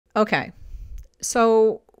Okay.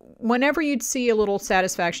 So whenever you'd see a little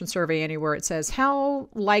satisfaction survey anywhere, it says, how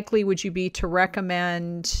likely would you be to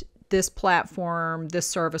recommend this platform, this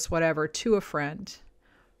service, whatever, to a friend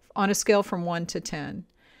on a scale from 1 to 10?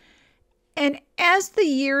 And as the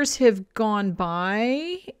years have gone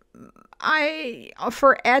by,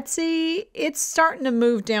 for Etsy, it's starting to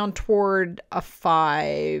move down toward a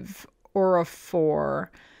 5 or a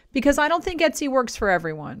 4 because I don't think Etsy works for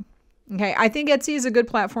everyone. Okay, I think Etsy is a good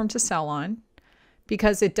platform to sell on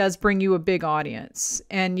because it does bring you a big audience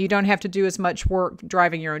and you don't have to do as much work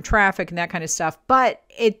driving your own traffic and that kind of stuff. But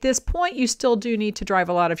at this point, you still do need to drive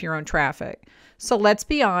a lot of your own traffic. So let's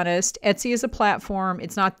be honest, Etsy is a platform.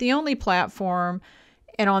 It's not the only platform.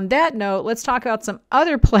 And on that note, let's talk about some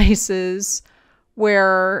other places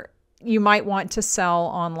where you might want to sell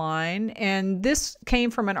online. And this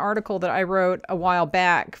came from an article that I wrote a while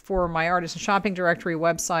back for my Artisan Shopping Directory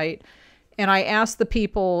website. And I asked the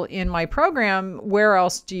people in my program, where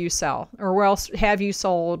else do you sell? Or where else have you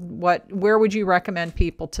sold? Where would you recommend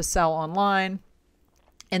people to sell online?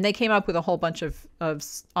 And they came up with a whole bunch of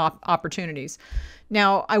opportunities.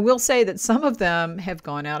 Now, I will say that some of them have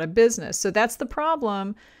gone out of business. So that's the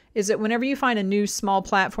problem, is that whenever you find a new small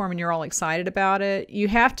platform and you're all excited about it, you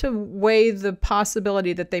have to weigh the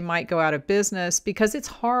possibility that they might go out of business because it's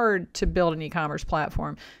hard to build an e-commerce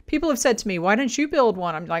platform. People have said to me, why don't you build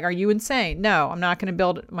one? I'm like, are you insane? No, I'm not going to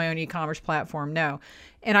build my own e-commerce platform. No.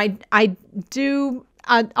 And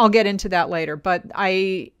I'll get into that later, but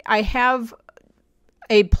I have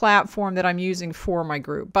a platform that I'm using for my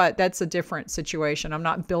group, but that's a different situation. I'm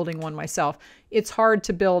not building one myself. It's hard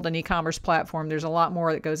to build an e-commerce platform. There's a lot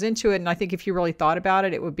more that goes into it. And I think if you really thought about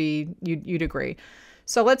it, it would be, you'd agree.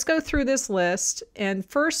 So let's go through this list. And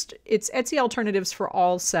first, it's Etsy alternatives for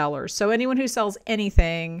all sellers. So anyone who sells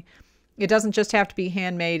anything, it doesn't just have to be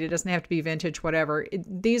handmade. It doesn't have to be vintage, whatever.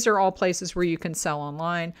 These are all places where you can sell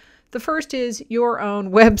online. The first is your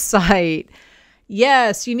own website.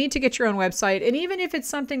 Yes, you need to get your own website. And even if it's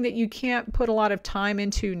something that you can't put a lot of time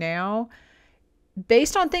into now,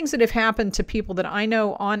 based on things that have happened to people that I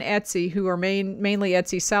know on Etsy who are mainly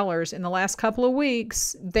Etsy sellers in the last couple of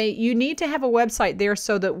weeks, you need to have a website there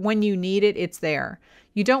so that when you need it, it's there.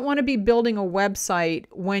 You don't want to be building a website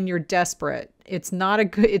when you're desperate. It's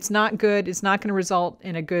not good. It's not going to result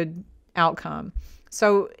in a good outcome.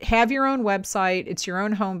 So have your own website. It's your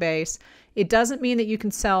own home base. It doesn't mean that you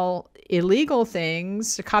can sell illegal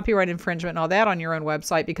things, copyright infringement and all that on your own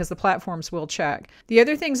website because the platforms will check. The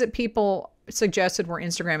other things that people suggested were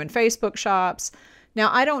Instagram and Facebook shops. Now,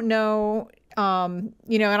 I don't know, and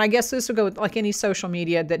I guess this would go with like any social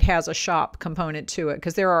media that has a shop component to it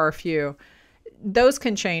because there are a few. Those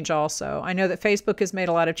can change also. I know that Facebook has made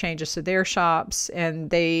a lot of changes to their shops and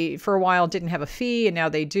they, for a while, didn't have a fee and now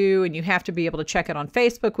they do. And you have to be able to check it on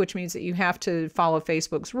Facebook, which means that you have to follow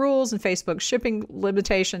Facebook's rules and Facebook's shipping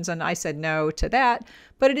limitations. And I said no to that,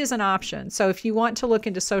 but it is an option. So if you want to look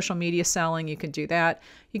into social media selling, you can do that.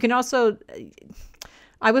 You can also,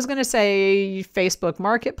 I was going to say Facebook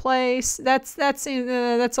Marketplace. That's a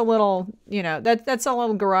little, that's a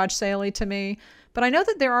little garage sale-y to me. But I know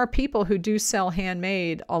that there are people who do sell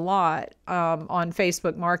handmade a lot on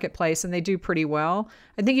Facebook Marketplace, and they do pretty well.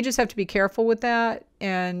 I think you just have to be careful with that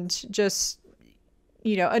and just,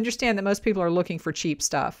 understand that most people are looking for cheap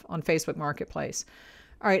stuff on Facebook Marketplace.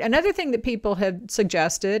 All right, another thing that people have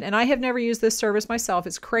suggested, and I have never used this service myself,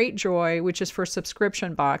 is Cratejoy, which is for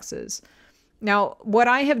subscription boxes. Now, what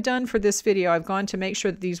I have done for this video, I've gone to make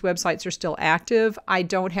sure that these websites are still active. I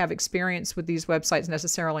don't have experience with these websites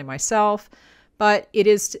necessarily myself, but it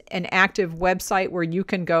is an active website where you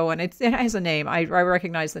can go, and it has a name. I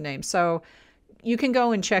recognize the name. So you can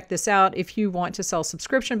go and check this out. If you want to sell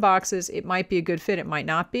subscription boxes, it might be a good fit. It might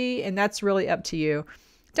not be, and that's really up to you.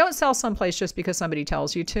 Don't sell someplace just because somebody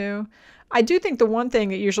tells you to. I do think the one thing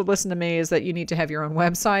that you should listen to me is that you need to have your own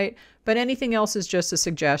website, but anything else is just a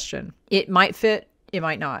suggestion. It might fit, it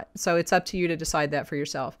might not. So it's up to you to decide that for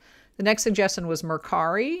yourself. The next suggestion was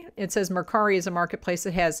Mercari. It says Mercari is a marketplace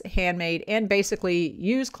that has handmade and basically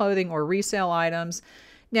used clothing or resale items.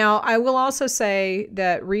 Now, I will also say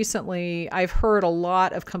that recently I've heard a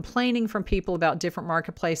lot of complaining from people about different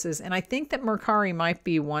marketplaces, and I think that Mercari might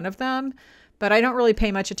be one of them, but I don't really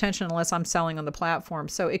pay much attention unless I'm selling on the platform.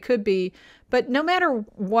 So it could be, but no matter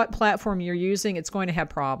what platform you're using, it's going to have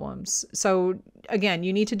problems. So again,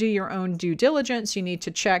 you need to do your own due diligence. You need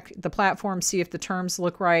to check the platform, see if the terms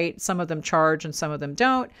look right. Some of them charge and some of them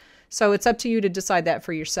don't. So it's up to you to decide that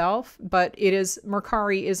for yourself, but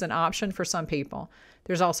Mercari is an option for some people.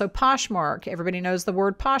 There's also Poshmark. Everybody knows the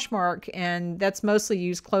word Poshmark, and that's mostly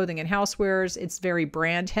used clothing and housewares. It's very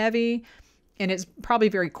brand heavy. and it's probably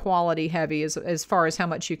very quality heavy as far as how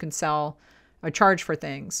much you can sell or charge for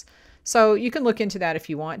things. So you can look into that if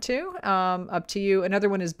you want to, up to you. Another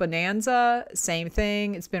one is Bonanza, same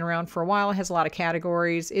thing. It's been around for a while. It has a lot of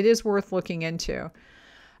categories. It is worth looking into.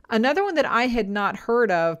 Another one that I had not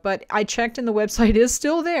heard of, but I checked and the website is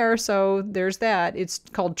still there. So there's that. It's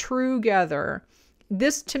called Truegether.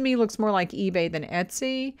 This to me looks more like eBay than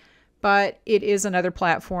Etsy, but it is another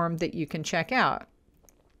platform that you can check out.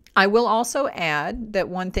 I will also add that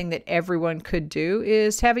one thing that everyone could do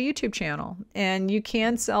is have a YouTube channel, and you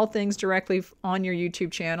can sell things directly on your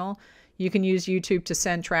YouTube channel. You can use YouTube to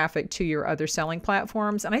send traffic to your other selling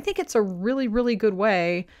platforms. And I think it's a really, really good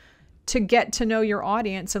way to get to know your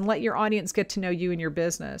audience and let your audience get to know you and your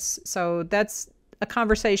business. So that's a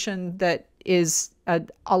conversation that is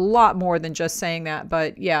a lot more than just saying that.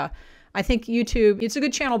 But yeah, I think YouTube, it's a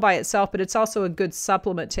good channel by itself, but it's also a good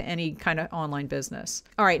supplement to any kind of online business.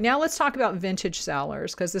 All right, now let's talk about vintage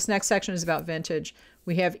sellers, because this next section is about vintage.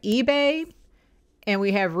 We have eBay and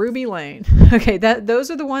we have Ruby Lane. Okay,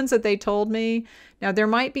 those are the ones that they told me. Now, there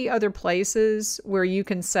might be other places where you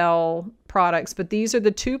can sell products, but these are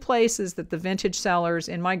the two places that the vintage sellers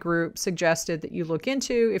in my group suggested that you look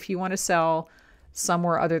into if you want to sell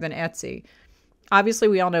somewhere other than Etsy. Obviously,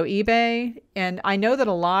 we all know eBay, and I know that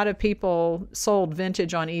a lot of people sold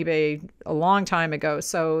vintage on eBay a long time ago.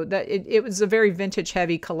 So that it was a very vintage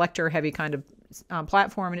heavy, collector heavy kind of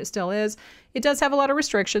platform, and it still is. It does have a lot of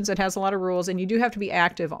restrictions. It has a lot of rules, and you do have to be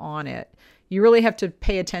active on it. You really have to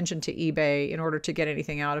pay attention to eBay in order to get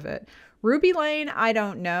anything out of it. Ruby Lane, I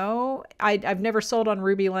don't know. I've never sold on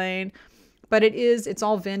Ruby Lane. But it's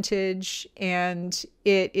all vintage, and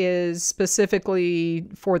it is specifically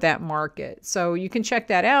for that market. So you can check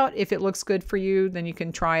that out. If it looks good for you, then you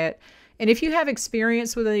can try it. And if you have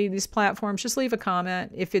experience with any of these platforms, just leave a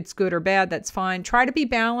comment. If it's good or bad, that's fine. Try to be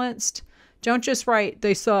balanced. Don't just write,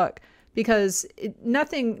 they suck, because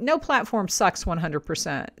no platform sucks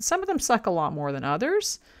 100%. Some of them suck a lot more than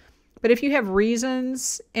others. But if you have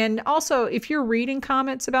reasons, and also if you're reading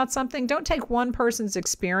comments about something, don't take one person's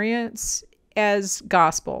experience as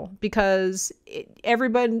gospel, because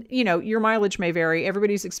everybody, your mileage may vary.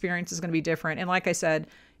 Everybody's experience is going to be different. And like I said,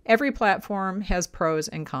 every platform has pros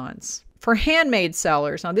and cons. For handmade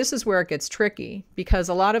sellers, now this is where it gets tricky, because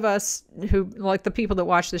a lot of us who, like the people that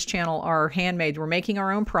watch this channel, are handmade. We're making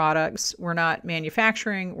our own products. We're not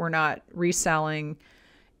manufacturing. We're not reselling.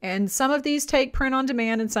 And some of these take print on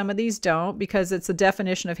demand and some of these don't, because it's the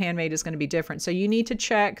definition of handmade is going to be different. So you need to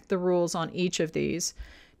check the rules on each of these.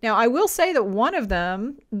 Now, I will say that one of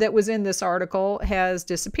them that was in this article has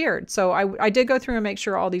disappeared. So I did go through and make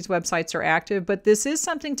sure all these websites are active, but this is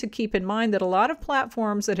something to keep in mind, that a lot of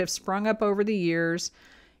platforms that have sprung up over the years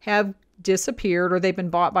have disappeared, or they've been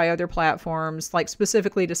bought by other platforms, like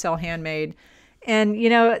specifically to sell handmade. And,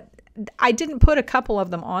 I didn't put a couple of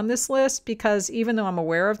them on this list because even though I'm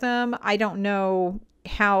aware of them, I don't know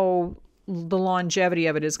how the longevity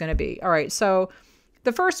of it is going to be. All right, so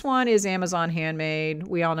the first one is Amazon Handmade.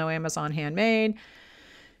 We all know Amazon Handmade.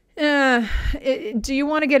 Do you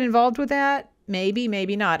want to get involved with that? Maybe,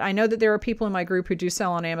 maybe not. I know that there are people in my group who do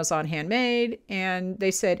sell on Amazon Handmade, and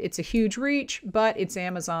they said it's a huge reach, but it's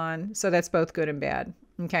Amazon, so that's both good and bad.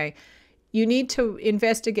 Okay. You need to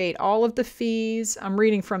investigate all of the fees, I'm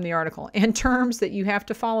reading from the article, and terms that you have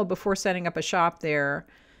to follow before setting up a shop there.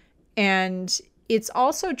 And it's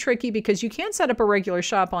also tricky because you can set up a regular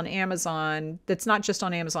shop on Amazon that's not just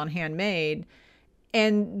on Amazon Handmade,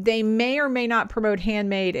 and they may or may not promote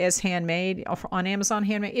handmade as handmade on Amazon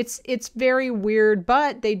Handmade. It's very weird,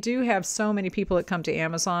 but they do have so many people that come to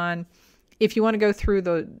Amazon. If you want to go through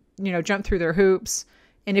jump through their hoops,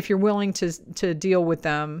 and if you're willing to deal with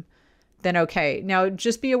them, then okay. Now,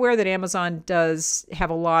 just be aware that Amazon does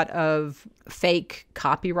have a lot of fake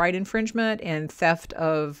copyright infringement and theft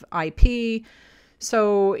of IP.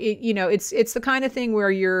 So, it's the kind of thing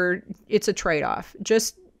where it's a trade-off.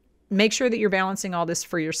 Just make sure that you're balancing all this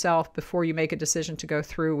for yourself before you make a decision to go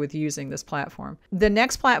through with using this platform. The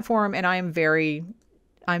next platform, and I'm very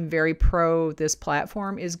pro this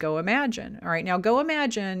platform, is Go Imagine. All right. Now, Go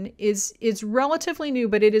Imagine is relatively new,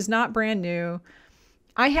 but it is not brand new.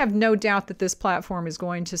 I have no doubt that this platform is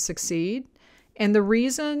going to succeed. And the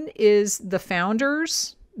reason is the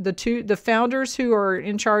founders, the founders who are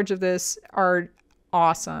in charge of this are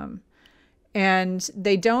awesome. And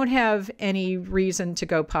they don't have any reason to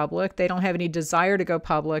go public. They don't have any desire to go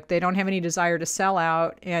public. They don't have any desire to sell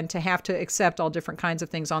out and to have to accept all different kinds of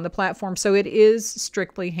things on the platform. So it is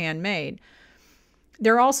strictly handmade.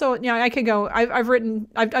 They're also, I could go,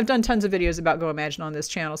 I've done tons of videos about Go Imagine on this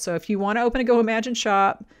channel. So if you want to open a Go Imagine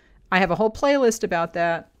shop, I have a whole playlist about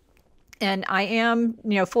that. And I am,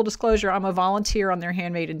 full disclosure, I'm a volunteer on their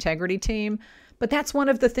handmade integrity team. But that's one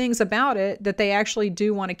of the things about it, that they actually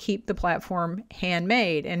do want to keep the platform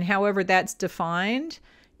handmade. And however that's defined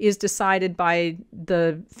is decided by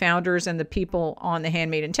the founders and the people on the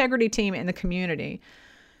handmade integrity team and the community.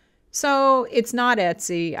 So it's not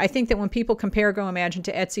Etsy. I think that when people compare Go Imagine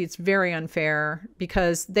to Etsy, it's very unfair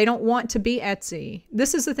because they don't want to be Etsy.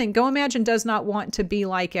 This is the thing. Go Imagine does not want to be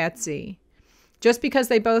like Etsy. Just because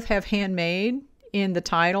they both have handmade in the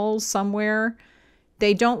titles somewhere,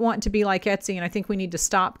 they don't want to be like Etsy. And I think we need to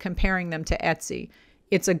stop comparing them to Etsy.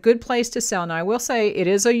 It's a good place to sell. Now, I will say it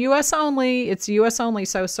is a US only. It's US only.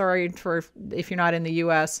 So sorry for if you're not in the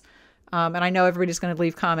US. And I know everybody's going to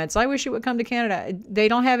leave comments. I wish it would come to Canada. They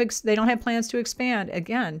don't have plans to expand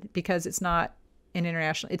again because it's not an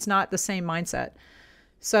international. It's not the same mindset.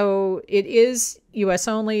 So it is U.S.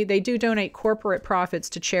 only. They do donate corporate profits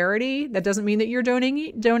to charity. That doesn't mean that you're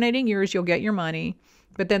donating yours. You'll get your money,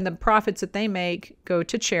 but then the profits that they make go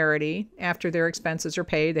to charity after their expenses are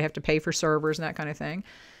paid. They have to pay for servers and that kind of thing.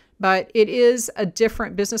 But it is a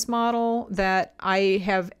different business model that I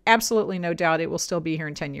have absolutely no doubt it will still be here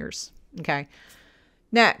in 10 years. Okay.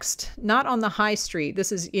 Next, not on the high street.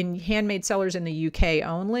 This is in handmade sellers in the UK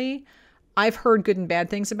only. I've heard good and bad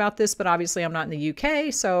things about this, but obviously I'm not in the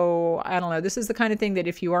UK. So I don't know. This is the kind of thing that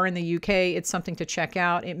if you are in the UK, it's something to check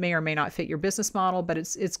out. It may or may not fit your business model, but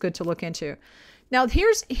it's good to look into. Now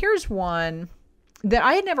here's one that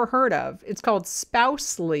I had never heard of. It's called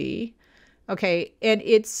Spousely. Okay. And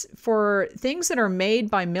it's for things that are made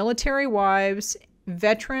by military wives,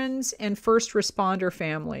 veterans, and first responder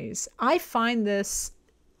families. I find this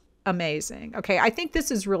amazing. Okay. I think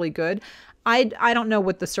this is really good. I don't know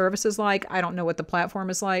what the service is like. I don't know what the platform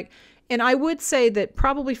is like. And I would say that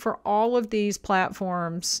probably for all of these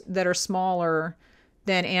platforms that are smaller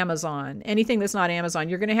than Amazon, anything that's not Amazon,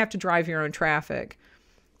 you're going to have to drive your own traffic.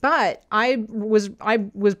 But I was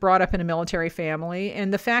brought up in a military family,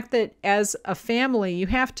 and the fact that as a family you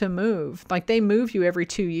have to move, like they move you every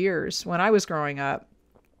 2 years when I was growing up.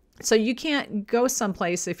 So you can't go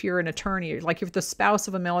someplace if you're an attorney, like if you're the spouse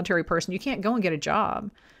of a military person, you can't go and get a job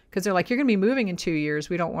because they're like, you're going to be moving in 2 years.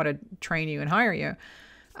 We don't want to train you and hire you.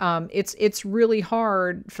 It's really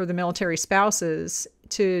hard for the military spouses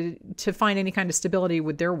to find any kind of stability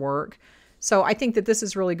with their work. So I think that this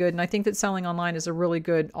is really good. And I think that selling online is a really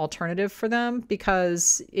good alternative for them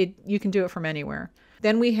because you can do it from anywhere.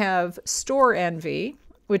 Then we have Store Envy,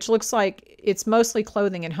 which looks like it's mostly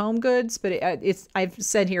clothing and home goods, but I've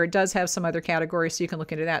said here, it does have some other categories, so you can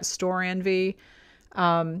look into that. Store Envy.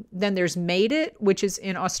 Then there's Made It, which is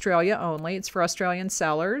in Australia only. It's for Australian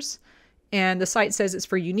sellers. And the site says it's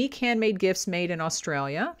for unique handmade gifts made in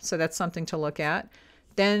Australia. So that's something to look at.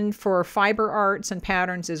 Then for fiber arts and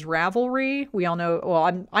patterns is Ravelry. We all know,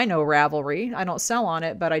 well, I know Ravelry. I don't sell on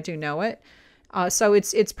it, but I do know it. So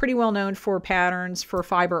it's pretty well known for patterns, for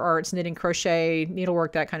fiber arts, knitting, crochet,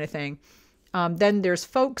 needlework, that kind of thing. Then there's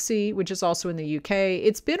Folksy, which is also in the UK.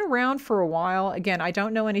 It's been around for a while. Again, I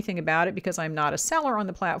don't know anything about it because I'm not a seller on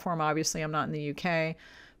the platform. Obviously, I'm not in the UK,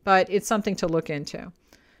 but it's something to look into.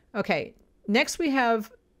 Okay, next we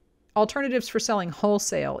have alternatives for selling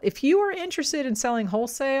wholesale. If you are interested in selling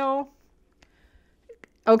wholesale,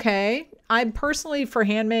 okay. I'm personally for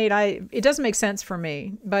handmade, it doesn't make sense for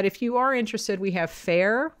me. But if you are interested, we have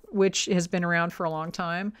Fair, which has been around for a long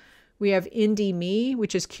time. We have Indie Me,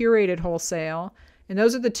 which is curated wholesale. And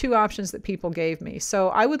those are the two options that people gave me. So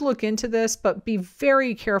I would look into this, but be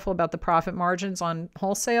very careful about the profit margins on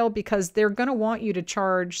wholesale because they're going to want you to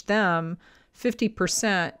charge them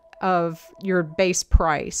 50% of your base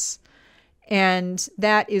price. And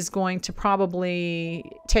that is going to probably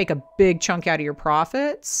take a big chunk out of your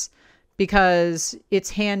profits because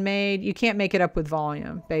it's handmade. You can't make it up with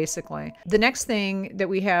volume, basically. The next thing that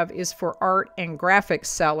we have is for art and graphics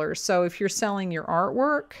sellers. So if you're selling your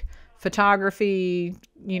artwork, photography,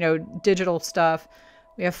 digital stuff,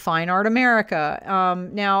 we have Fine Art America.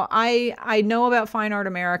 Now, I know about Fine Art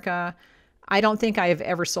America. I don't think I have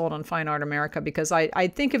ever sold on Fine Art America because I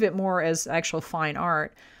think of it more as actual fine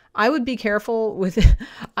art. I would be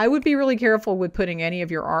really careful with putting any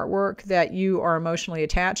of your artwork that you are emotionally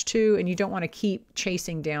attached to and you don't want to keep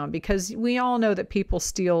chasing down because we all know that people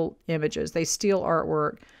steal images. They steal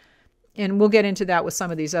artwork. And we'll get into that with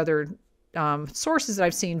some of these other sources that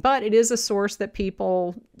I've seen, but it is a source that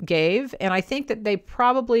people gave. And I think that they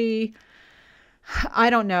probably, I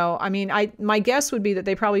don't know. I mean, my guess would be that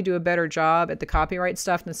they probably do a better job at the copyright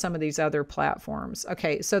stuff than some of these other platforms.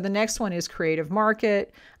 Okay, so the next one is Creative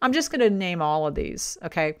Market. I'm just going to name all of these.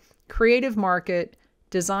 Okay, Creative Market,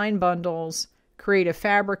 Design Bundles, Creative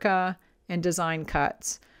Fabrica, and Design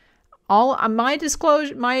Cuts. All my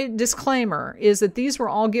disclaimer is that these were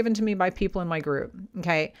all given to me by people in my group.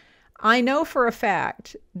 Okay. I know for a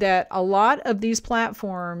fact that a lot of these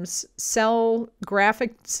platforms sell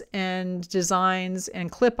graphics and designs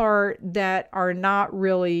and clip art that are not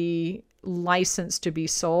really licensed to be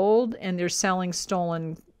sold, and they're selling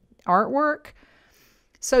stolen artwork.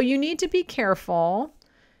 So you need to be careful.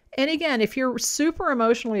 And again, if you're super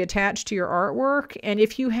emotionally attached to your artwork, and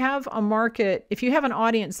if you have a market, if you have an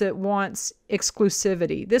audience that wants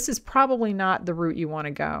exclusivity, this is probably not the route you want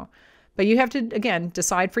to go. But you have to, again,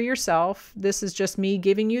 decide for yourself. This is just me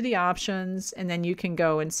giving you the options, and then you can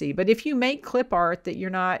go and see. But if you make clip art that you're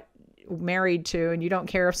not married to and you don't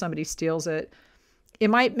care if somebody steals it, it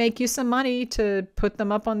might make you some money to put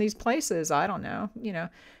them up on these places. I don't know.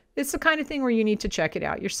 It's the kind of thing where you need to check it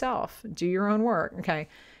out yourself. Do your own work. Okay.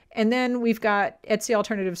 And then we've got Etsy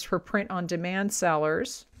alternatives for print-on-demand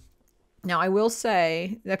sellers. Now, I will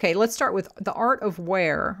say, okay, let's start with the Art of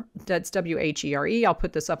Wear. That's WHERE. I'll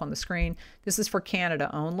put this up on the screen. This is for Canada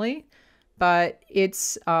only, but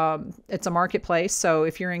it's a marketplace. So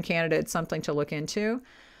if you're in Canada, it's something to look into.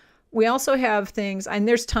 We also have things, and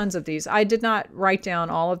there's tons of these. I did not write down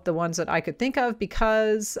all of the ones that I could think of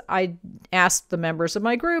because I asked the members of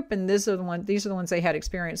my group, and these are the ones they had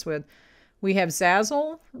experience with. We have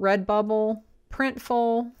Zazzle, Redbubble,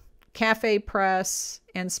 Printful, Cafe Press,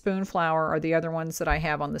 and Spoonflower are the other ones that I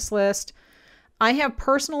have on this list. I have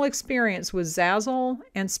personal experience with Zazzle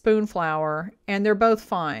and Spoonflower, and they're both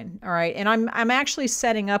fine. All right. And I'm actually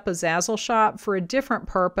setting up a Zazzle shop for a different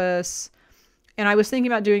purpose. And I was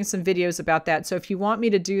thinking about doing some videos about that. So if you want me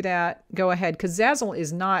to do that, go ahead. Because Zazzle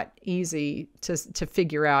is not easy to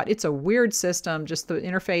figure out. It's a weird system. Just the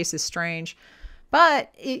interface is strange.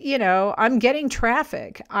 But, I'm getting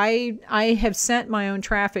traffic. I have sent my own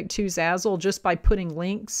traffic to Zazzle just by putting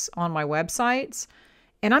links on my websites.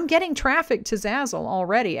 And I'm getting traffic to Zazzle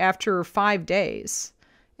already after 5 days.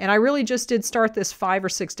 And I really just did start this 5 or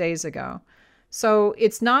 6 days ago. So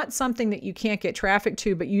it's not something that you can't get traffic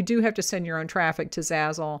to, but you do have to send your own traffic to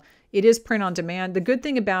Zazzle. It is print on demand. The good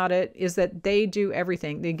thing about it is that they do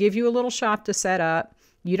everything. They give you a little shop to set up.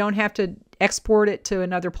 You don't have to export it to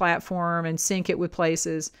another platform and sync it with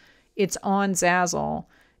places. It's on Zazzle.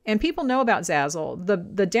 And people know about Zazzle.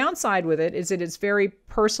 The downside with it is that it's very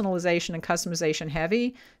personalization and customization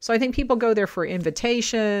heavy. So I think people go there for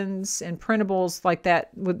invitations and printables like that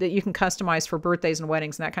you can customize for birthdays and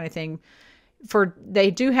weddings and that kind of thing.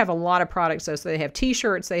 They do have a lot of products though. So they have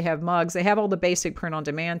t-shirts, they have mugs, they have all the basic print on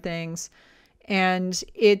demand things. And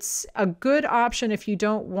it's a good option if you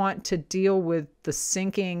don't want to deal with the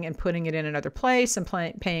syncing and putting it in another place and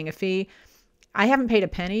paying a fee. I haven't paid a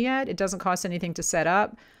penny yet. It doesn't cost anything to set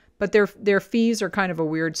up, but their fees are kind of a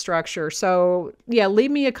weird structure. So yeah,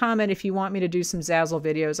 leave me a comment if you want me to do some Zazzle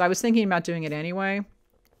videos. I was thinking about doing it anyway,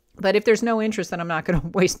 but if there's no interest, then I'm not going to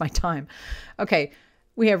waste my time. Okay.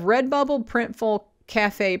 We have Redbubble, Printful,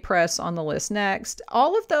 Cafe Press on the list next.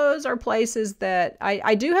 All of those are places that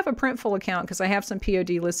I do have a Printful account because I have some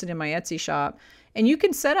POD listed in my Etsy shop. And you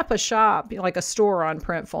can set up a shop, like a store on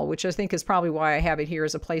Printful, which I think is probably why I have it here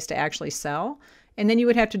as a place to actually sell. And then you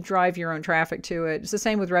would have to drive your own traffic to it. It's the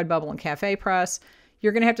same with Redbubble and Cafe Press.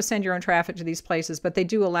 You're going to have to send your own traffic to these places, but they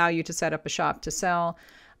do allow you to set up a shop to sell.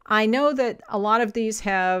 I know that a lot of these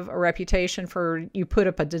have a reputation for you put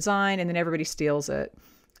up a design and then everybody steals it.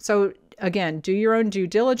 So again, do your own due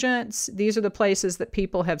diligence. These are the places that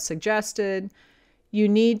people have suggested. You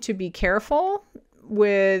need to be careful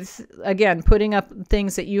with, again, putting up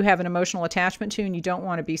things that you have an emotional attachment to and you don't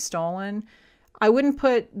want to be stolen. I wouldn't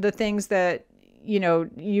put the things that,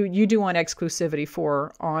 you do want exclusivity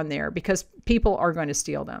for on there because people are going to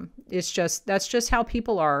steal them. That's just how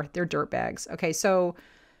people are. They're dirtbags. Okay. So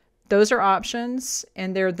those are options,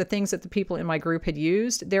 and they're the things that the people in my group had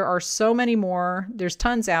used. There are so many more. There's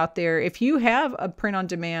tons out there. If you have a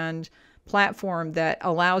print-on-demand platform that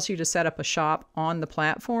allows you to set up a shop on the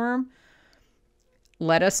platform,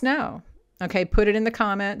 let us know. Okay, put it in the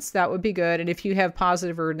comments. That would be good. And if you have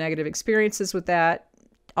positive or negative experiences with that,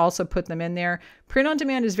 also put them in there.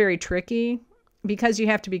 Print-on-demand is very tricky because you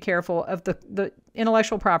have to be careful of the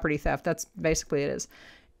intellectual property theft. That's basically it is.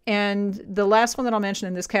 And the last one that I'll mention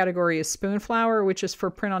in this category is Spoonflower, which is for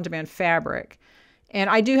print-on-demand fabric. And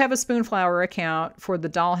I do have a Spoonflower account for the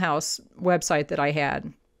Dollhouse website that I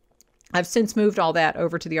had. I've since moved all that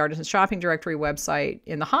over to the Artisan Shopping Directory website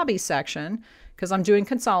in the hobby section because I'm doing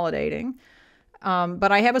consolidating.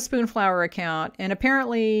 But I have a Spoonflower account, and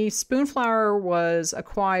apparently Spoonflower was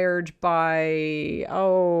acquired by,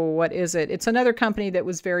 oh, what is it? It's another company that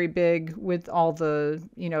was very big with all the,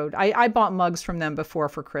 I bought mugs from them before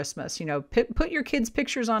for Christmas, put your kids'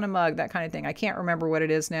 pictures on a mug, that kind of thing. I can't remember what it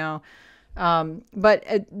is now. But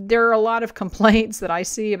there are a lot of complaints that I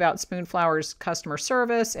see about Spoonflower's customer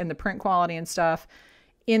service and the print quality and stuff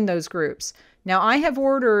in those groups. Now, I have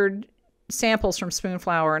ordered samples from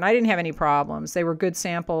Spoonflower and I didn't have any problems. They were good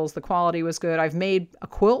samples. The quality was good. I've made a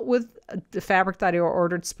quilt with the fabric that I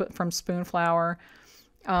ordered from Spoonflower.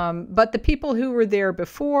 But the people who were there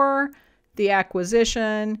before the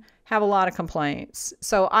acquisition have a lot of complaints.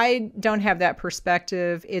 So I don't have that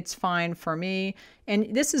perspective. It's fine for me.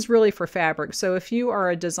 And this is really for fabric. So if you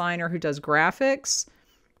are a designer who does graphics,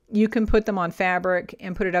 you can put them on fabric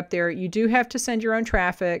and put it up there. You do have to send your own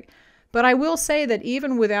traffic. But I will say that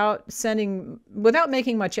even without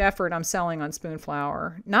making much effort, I'm selling on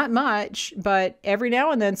Spoonflower. Not much, but every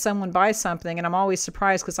now and then someone buys something, and I'm always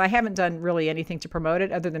surprised because I haven't done really anything to promote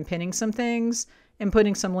it other than pinning some things and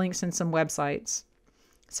putting some links in some websites.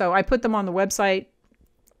 So I put them on the website.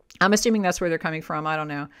 I'm assuming that's where they're coming from. I don't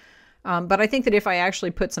know. But I think that if I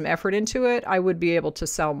actually put some effort into it, I would be able to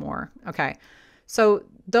sell more. Okay. So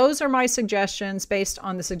those are my suggestions based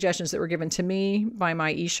on the suggestions that were given to me by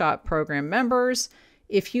my eShop program members.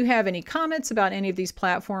 If you have any comments about any of these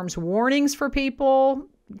platforms, warnings for people,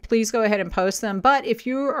 please go ahead and post them. But if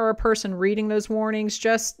you are a person reading those warnings,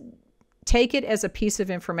 just take it as a piece of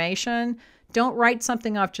information. Don't write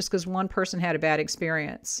something off just because one person had a bad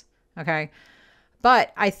experience. Okay.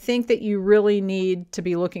 But I think that you really need to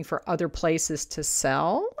be looking for other places to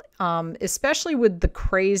sell, especially with the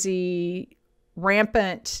crazy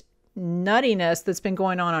rampant nuttiness that's been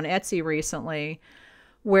going on Etsy recently,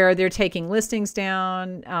 where they're taking listings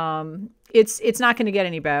down. It's not going to get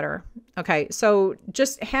any better. Okay, so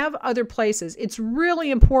just have other places. It's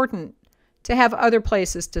really important to have other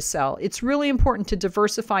places to sell. It's really important to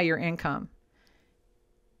diversify your income.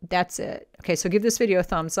 That's it. Okay, so give this video a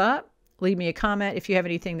thumbs up. Leave me a comment if you have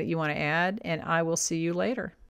anything that you want to add, and I will see you later.